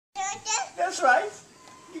That's right.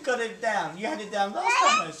 You got it down. You had it down last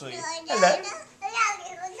time I saw you. Hello.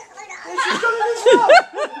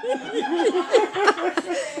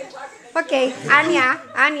 Okay,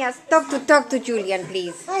 Anya, talk to Julian,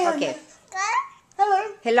 please. Hi, okay. Anya.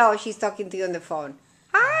 Hello. Hello, she's talking to you on the phone.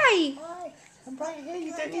 Hi. Hi. I'm right here.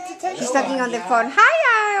 You don't need to take She's it. talking on the phone.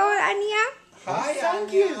 Hi, Anya. Hi,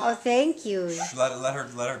 thank you. Oh, thank you. Let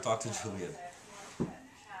her talk to Julian.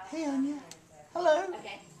 Hey, Anya. Hello.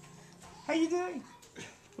 Okay. How you doing?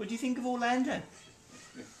 What do you think of Orlando?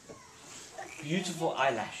 Beautiful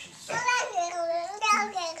eyelashes.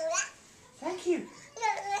 Thank you.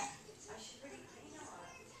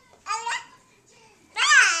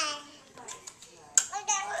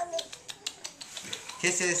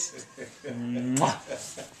 Kisses.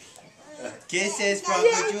 Kisses from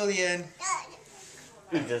Julian.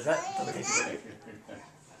 Who does that?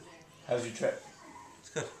 How's your trip? It's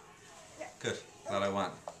good. Good. Glad I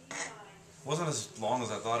went. Wasn't as long as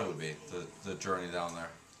I thought it would be, the journey down there.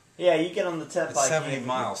 Yeah, you get on the turnpike. It's 70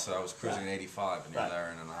 miles, so I was cruising at 85, and you're Right.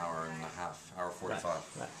 there in an hour and a half, hour 45.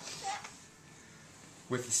 Right.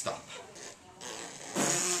 With the stop.